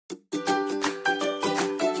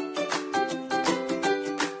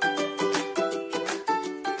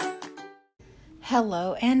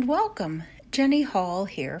Hello and welcome. Jenny Hall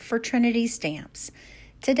here for Trinity Stamps.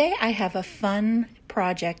 Today I have a fun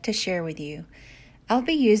project to share with you. I'll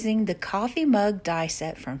be using the coffee mug die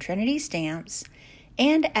set from Trinity Stamps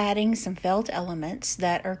and adding some felt elements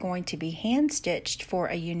that are going to be hand stitched for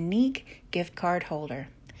a unique gift card holder.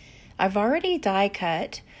 I've already die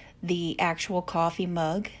cut the actual coffee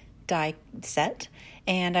mug die set,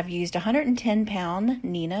 and I've used 110-pound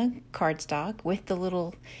Nina cardstock with the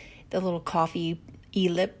little coffee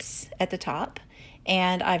ellipse at the top,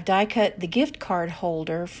 and I've die cut the gift card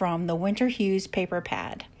holder from the Winter Hues paper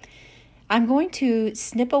pad. I'm going to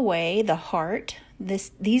snip away the heart.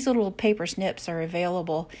 These little paper snips are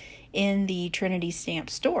available in the Trinity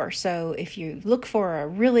Stamps store, so if you look for a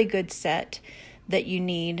really good set that you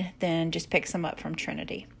need, then just pick some up from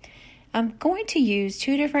Trinity. I'm going to use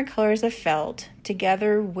two different colors of felt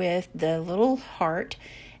together with the little heart.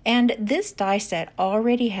 And this die set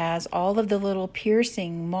already has all of the little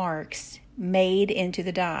piercing marks made into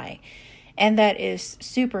the die. And that is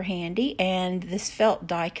super handy, and this felt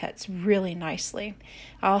die cuts really nicely.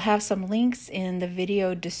 I'll have some links in the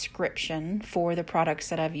video description for the products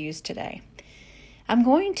that I've used today. I'm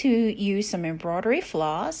going to use some embroidery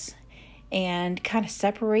floss and kind of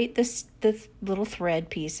separate the little thread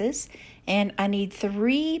pieces. And I need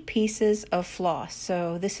 3 pieces of floss.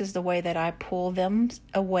 So this is the way that I pull them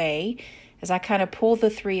away, as I kind of pull the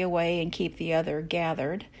 3 away and keep the other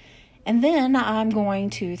gathered. And then I'm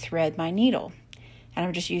going to thread my needle. And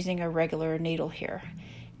I'm just using a regular needle here.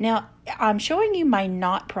 Now, I'm showing you my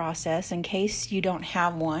knot process in case you don't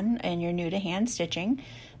have one and you're new to hand stitching.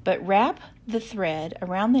 But wrap the thread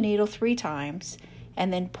around the needle 3 times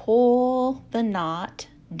and then pull the knot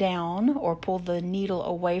down or pull the needle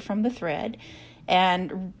away from the thread,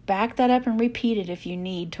 and back that up and repeat it if you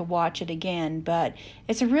need to watch it again. But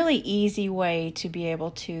it's a really easy way to be able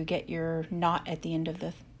to get your knot at the end of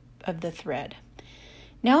the thread.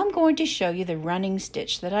 Now I'm going to show you the running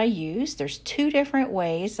stitch that I use. There's 2 different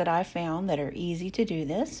ways that I found that are easy to do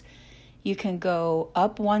this. You can go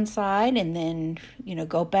up one side and then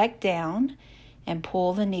go back down and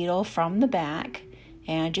pull the needle from the back.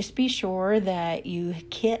 And just be sure that you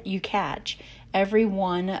catch every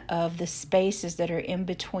one of the spaces that are in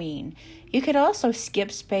between. You could also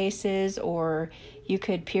skip spaces, or you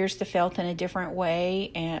could pierce the felt in a different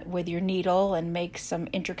way with your needle and make some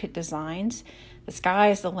intricate designs. The sky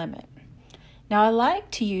is the limit. Now I like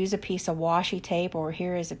to use a piece of washi tape, or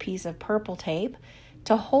here is a piece of purple tape,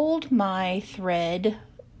 to hold my thread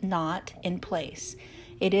knot in place.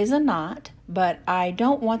 It is a knot, but I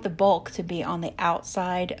don't want the bulk to be on the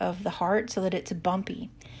outside of the heart so that it's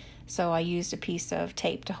bumpy. So I used a piece of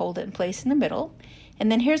tape to hold it in place in the middle.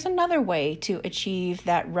 And then here's another way to achieve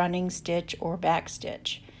that running stitch or back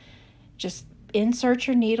stitch. Just insert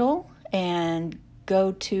your needle and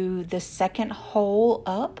go to the second hole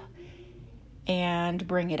up and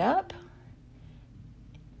bring it up.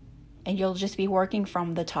 And you'll just be working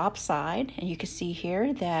from the top side. And you can see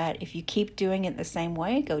here that if you keep doing it the same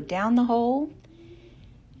way, go down the hole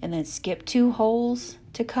and then skip 2 holes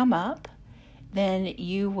to come up, then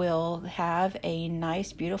you will have a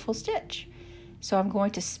nice, beautiful stitch. So I'm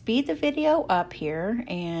going to speed the video up here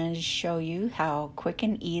and show you how quick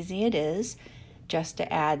and easy it is just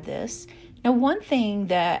to add this. Now, one thing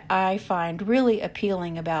that I find really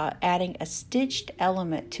appealing about adding a stitched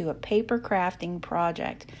element to a paper crafting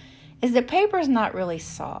project is that paper is not really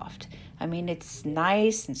soft. I mean, it's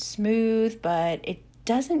nice and smooth, but it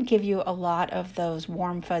doesn't give you a lot of those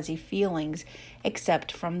warm, fuzzy feelings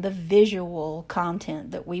except from the visual content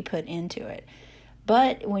that we put into it.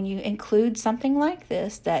 But when you include something like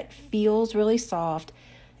this that feels really soft,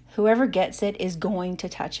 whoever gets it is going to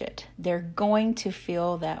touch it. They're going to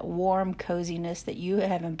feel that warm coziness that you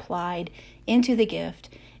have implied into the gift,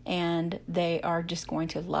 and they are just going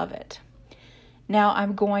to love it. Now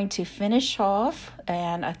I'm going to finish off,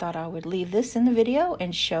 and I thought I would leave this in the video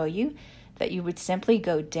and show you that you would simply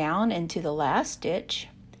go down into the last stitch,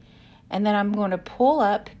 and then I'm going to pull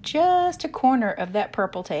up just a corner of that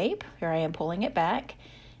purple tape. Here I am pulling it back,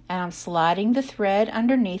 and I'm sliding the thread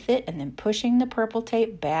underneath it and then pushing the purple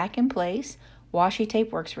tape back in place. Washi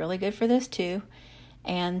tape works really good for this too,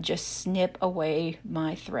 and just snip away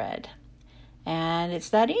my thread. And it's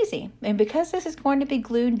that easy. And because this is going to be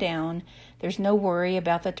glued down, there's no worry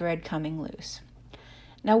about the thread coming loose.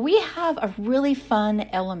 Now we have a really fun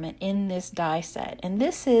element in this die set, and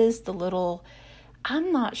this is the little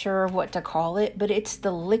I'm not sure what to call it, but it's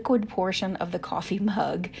the liquid portion of the coffee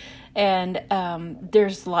mug. And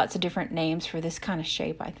there's lots of different names for this kind of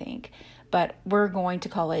shape, I think. But we're going to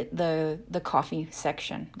call it the coffee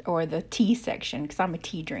section or the tea section because I'm a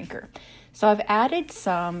tea drinker. So I've added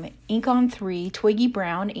some Ink on 3 Twiggy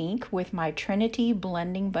Brown ink with my Trinity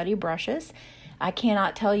Blending Buddy brushes. I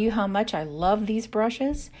cannot tell you how much I love these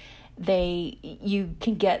brushes. You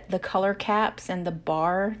can get the color caps and the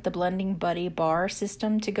Blending Buddy bar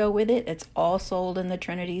system to go with it. It's all sold in the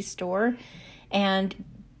Trinity store. And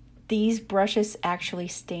these brushes actually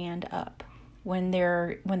stand up when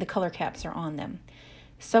the color caps are on them.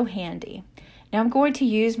 So handy. Now I'm going to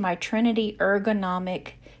use my Trinity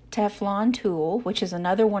ergonomic Teflon tool, which is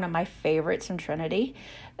another one of my favorites from Trinity.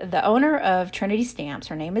 The owner of Trinity Stamps,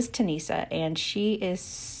 her name is Tanisa, and she is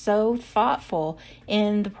so thoughtful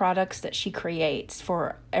in the products that she creates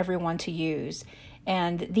for everyone to use.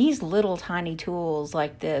 And these little tiny tools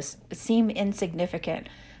like this seem insignificant,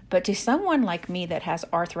 but to someone like me that has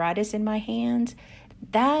arthritis in my hands,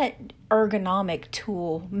 that ergonomic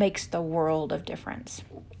tool makes the world of difference.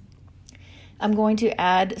 I'm going to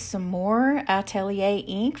add some more Atelier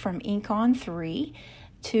ink from Ink on 3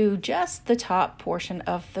 to just the top portion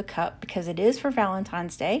of the cup because it is for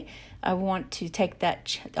Valentine's Day. I want to take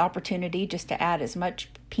that opportunity just to add as much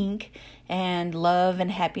pink and love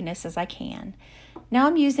and happiness as I can. Now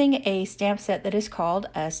I'm using a stamp set that is called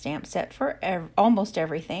a stamp set for almost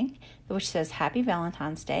everything, which says Happy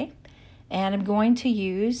Valentine's Day. And I'm going to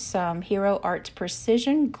use some Hero Arts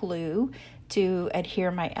Precision glue to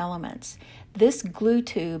adhere my elements. This glue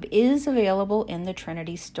tube is available in the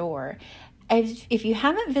Trinity store. If you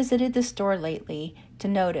haven't visited the store lately, to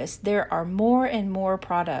notice there are more and more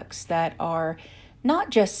products that are not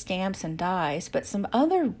just stamps and dies, but some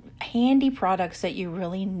other handy products that you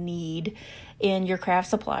really need in your craft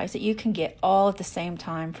supplies that you can get all at the same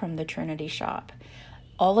time from the Trinity shop.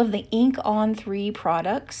 All of the Ink on 3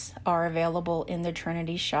 products are available in the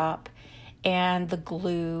Trinity shop, and the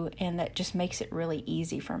glue, and that just makes it really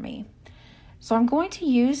easy for me. So I'm going to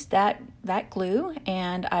use that glue,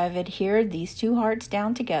 and I've adhered these 2 hearts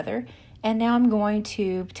down together, and now I'm going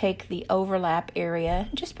to take the overlap area,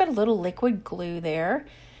 just put a little liquid glue there,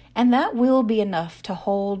 and that will be enough to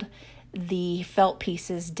hold the felt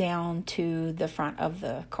pieces down to the front of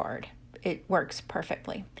the card. It works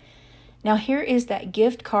perfectly. Now here is that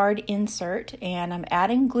gift card insert, and I'm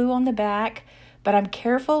adding glue on the back, but I'm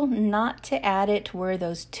careful not to add it where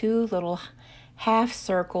those 2 little half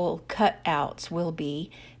circle cutouts will be,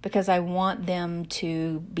 because I want them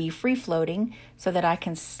to be free floating so that I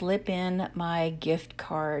can slip in my gift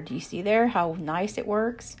card. You see there how nice it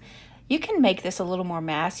works? You can make this a little more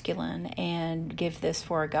masculine and give this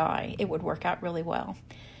for a guy. It would work out really well.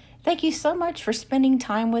 Thank you so much for spending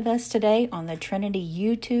time with us today on the Trinity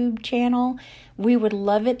YouTube channel. We would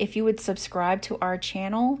love it if you would subscribe to our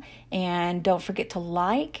channel, and don't forget to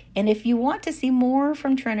like. And if you want to see more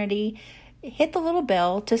from Trinity, hit the little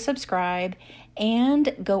bell to subscribe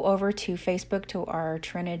and go over to Facebook to our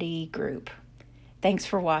Trinity group. Thanks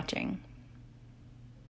for watching.